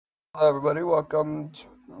Hello everybody, welcome to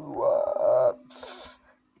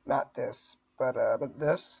not this, but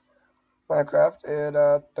this Minecraft in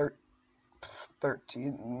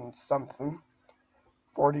 13 something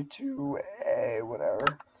 42A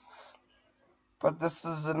whatever. But this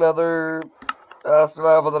is another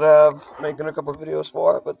survival that I have making a couple videos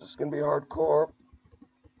for, but this is gonna be hardcore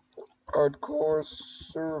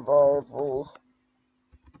survival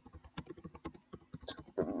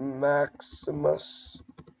Maximus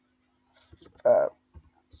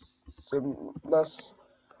Maximus.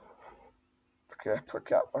 Okay, put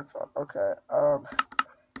cat mark on. Okay,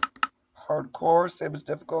 hardcore, same as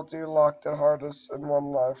difficulty, locked at hardest in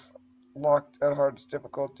one life. Locked at hardest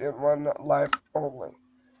difficulty in one life only.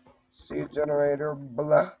 Seed generator,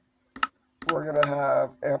 blah. We're gonna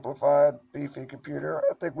have amplified, beefy computer.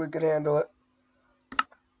 I think we can handle it.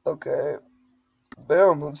 Okay.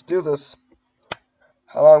 Boom, let's do this.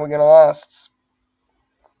 How long are we gonna last?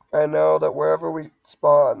 I know that wherever we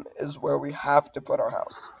spawn is where we have to put our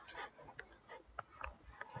house.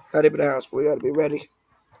 Not even a house, but we gotta be ready.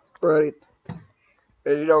 Ready.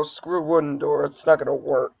 And screw wooden door, it's not gonna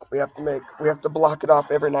work. We have to block it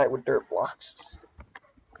off every night with dirt blocks.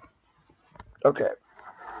 Okay.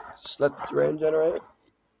 Just let the terrain generate.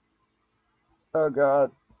 Oh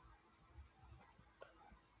god.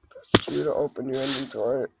 Press Q to open your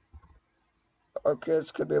inventory. Okay,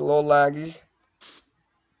 this could be a little laggy.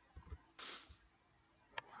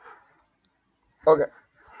 Okay.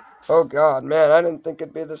 Oh god, man, I didn't think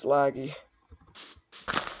it'd be this laggy.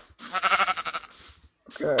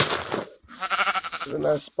 Okay. This is a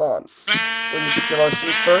nice spawn. We need to kill our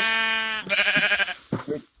sheep first.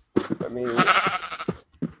 Let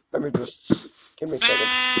me just give me a second.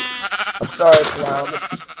 I'm sorry it's loud.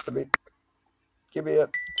 Give me a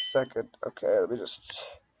second. Okay, let me just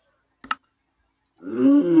let's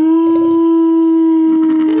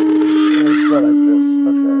go like this.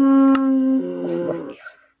 Okay. Oh my god.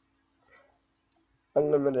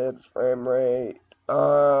 Unlimited frame rate.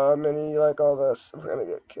 Mini, like all this. We're gonna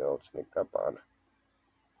get killed, sneaked up on.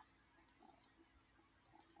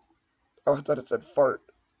 Oh, I thought it said fart.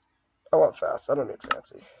 I want fast. I don't need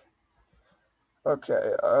fancy.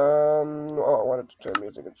 Okay, oh, I wanted to turn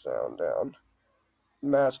music and sound down.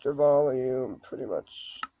 Master volume, pretty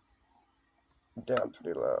much down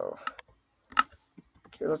pretty low.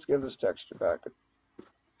 Okay, let's give this texture back.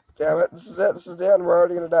 Damn it, this is it. This is the end. We're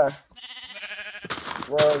already gonna die.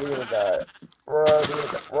 We're already gonna die. We're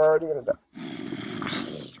already gonna die.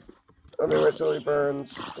 Let me wait till he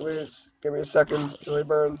burns. Please, give me a second till he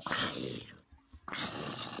burns.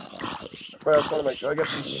 But I just want to make sure I get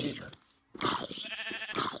these sheep. I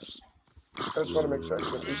just want to make sure I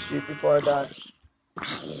get these sheep before I die.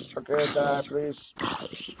 Okay, die, please.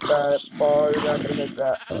 Die. Oh, you're not gonna make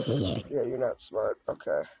that. Yeah, you're not smart.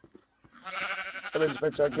 Okay. Let me just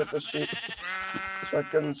make sure I get the sheep so I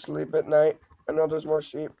can sleep at night. I know there's more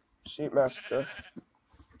sheep. Sheep massacre.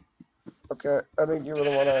 Okay, I think you were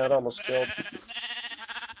the one I had almost killed.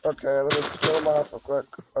 Okay, let me kill him off real quick.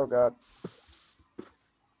 Oh god.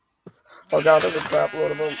 Oh god, there's a crap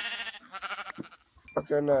load of them.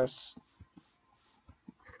 Okay, nice.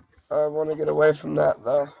 I want to get away from that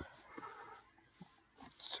though.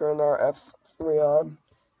 Turn our F3 on.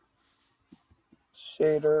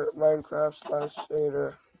 Shader, Minecraft /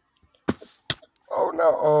 shader. Oh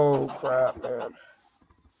no, oh crap, man.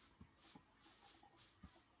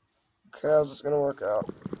 Okay, how's this gonna work out?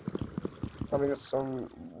 Let me get some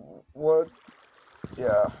wood.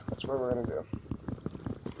 Yeah, that's what we're gonna do.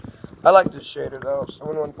 I like this shader though, so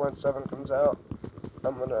when 1.7 comes out,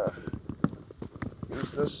 I'm gonna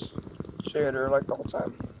use this shader like the whole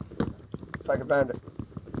time. If I can find it.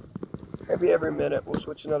 Maybe every minute we'll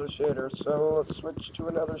switch another shader, so let's switch to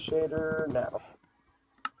another shader now.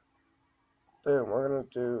 Boom, we're gonna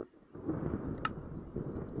do...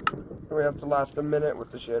 We have to last a minute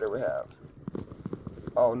with the shader we have.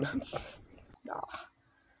 Oh, nuts. Nah.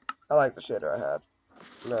 I like the shader I had.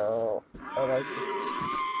 No, I like this.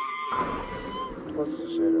 What's the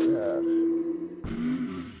shader we had?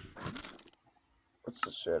 What's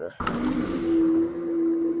the shader?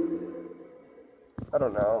 I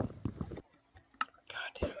don't know.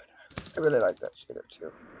 God damn it. I really like that shader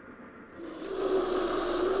too.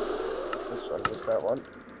 This one, just that one.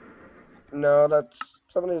 No, that's...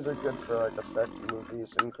 Some of these are good for like effect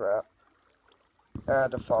movies and crap.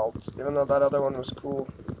 Defaults. Even though that other one was cool.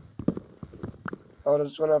 Oh, does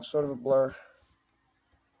this one have sort of a blur?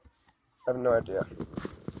 I have no idea.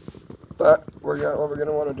 But what we're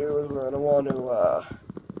gonna want to do is we're gonna want to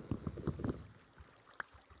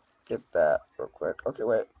get that real quick. Okay,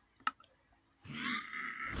 wait.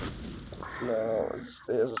 No, is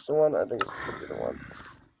this the one? I think this could be the one.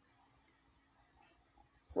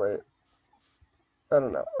 Wait. I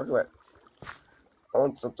don't know. Okay, wait. I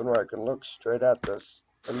want something where I can look straight at this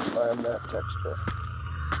and find that texture.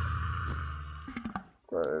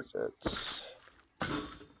 Where is it?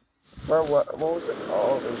 What was it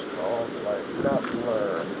called? It was called, like, not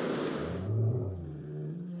blur.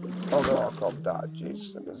 Oh, they're all called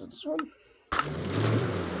dodges. And is it this one?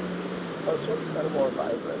 Oh, this one's kind of more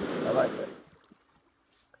vibrant. I like it.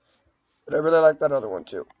 But I really like that other one,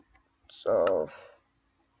 too. So,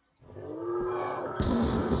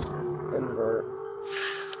 invert.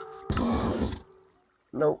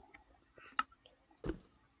 Nope.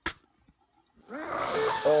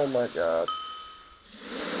 Oh my god.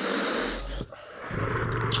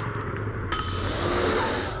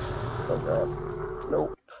 Oh god.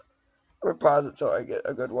 Nope. I'm gonna pause it till I get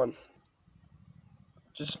a good one.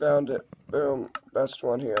 Just found it. Boom. Best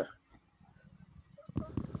one here.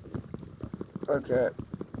 Okay.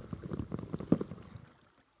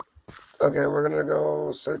 Okay, we're gonna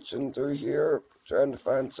go searching through here, trying to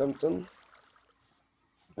find something.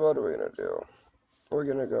 What are we gonna do? We're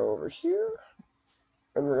gonna go over here,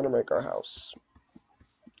 and we're gonna make our house.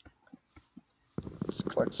 Let's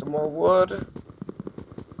collect some more wood.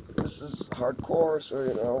 This is hardcore, so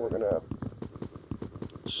you know, we're gonna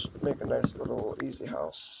make a nice little easy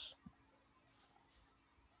house.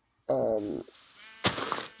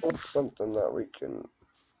 What's something that we can...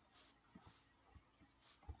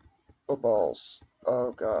 Oh, balls.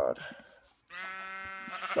 Oh, God.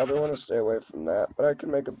 Probably want to stay away from that, but I can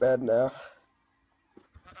make a bed now.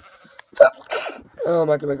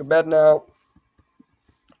 I can make a bed now.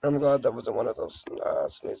 I'm glad that wasn't one of those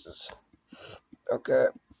sneezes. Okay.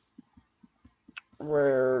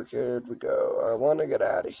 Where could we go? I want to get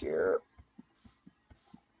out of here.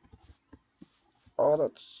 Oh,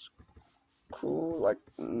 that's cool. Like,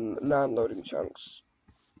 non-loading chunks.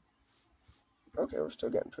 Okay, we're still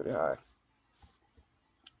getting pretty high.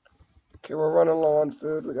 Okay, we're running low on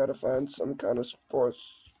food. We gotta find some kind of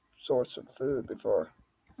source of food before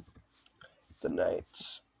the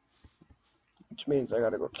nights. Which means I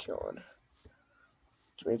gotta go killing.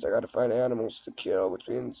 Which means I gotta find animals to kill, which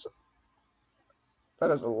means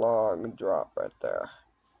that is a long drop right there.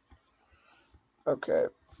 Okay,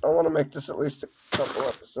 I want to make this at least a couple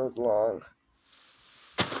episodes long.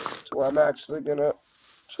 So I'm actually gonna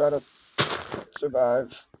try to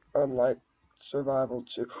survive, unlike Survival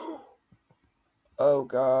 2. Oh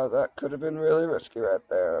god, that could have been really risky right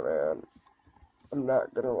there, man. I'm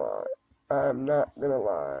not gonna lie. I'm not gonna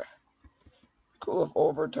lie. Cool if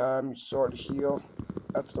overtime sort of heal.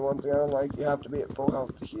 That's the one thing I don't like. You have to be at full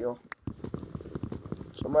health to heal.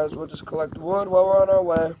 So might as well just collect wood while we're on our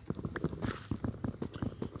way.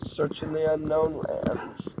 Searching the unknown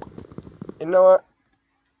lands. You know what?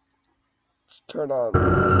 Let's turn on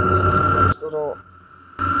this little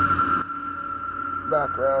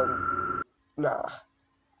background. Nah.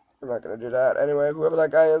 I'm not gonna do that. Anyway, whoever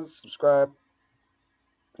that guy is, subscribe.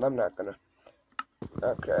 I'm not gonna.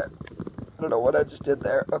 Okay. I don't know what I just did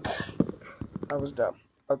there. Okay. I was dumb.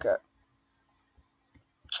 Okay.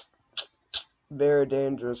 Very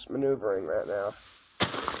dangerous maneuvering right now.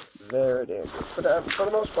 Very dangerous. But for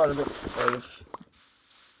the most part, I think it's safe.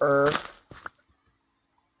 Oh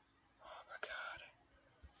my god.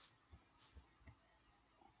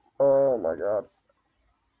 Oh my god.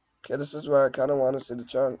 Okay, this is where I kind of want to see the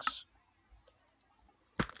chunks.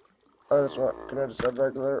 I just want, can I just have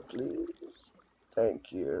regular, please?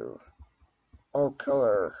 Thank you. Oh,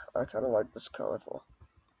 color. I kind of like this colorful.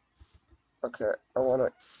 Okay, I want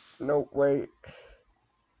to, no, wait.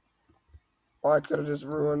 Oh, I could have just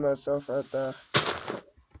ruined myself right there.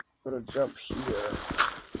 I'm gonna jump here.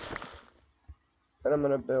 And I'm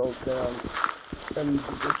gonna build down and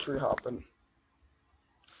do tree hopping.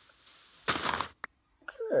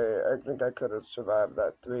 Okay, I think I could have survived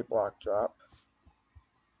that 3-block drop.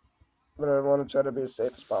 But I want to try to be as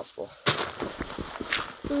safe as possible.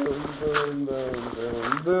 Boom, boom, boom,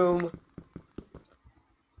 boom, boom.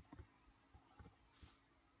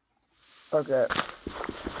 Okay.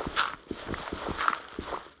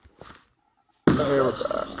 Here we're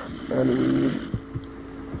back. And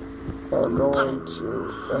we are going to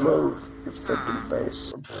remove your freaking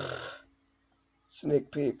face. Sneak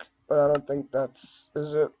peek. But I don't think that's...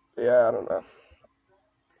 Is it? Yeah, I don't know.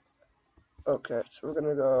 Okay, so we're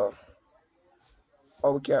gonna go...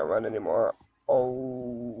 Oh, we can't run anymore.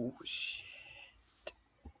 Oh, shit.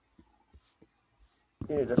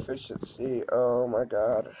 We need efficiency. Oh, my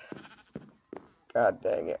God. God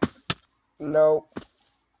dang it. Nope.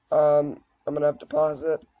 I'm gonna have to pause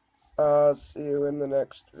it. See you in the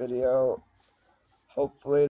next video. Hopefully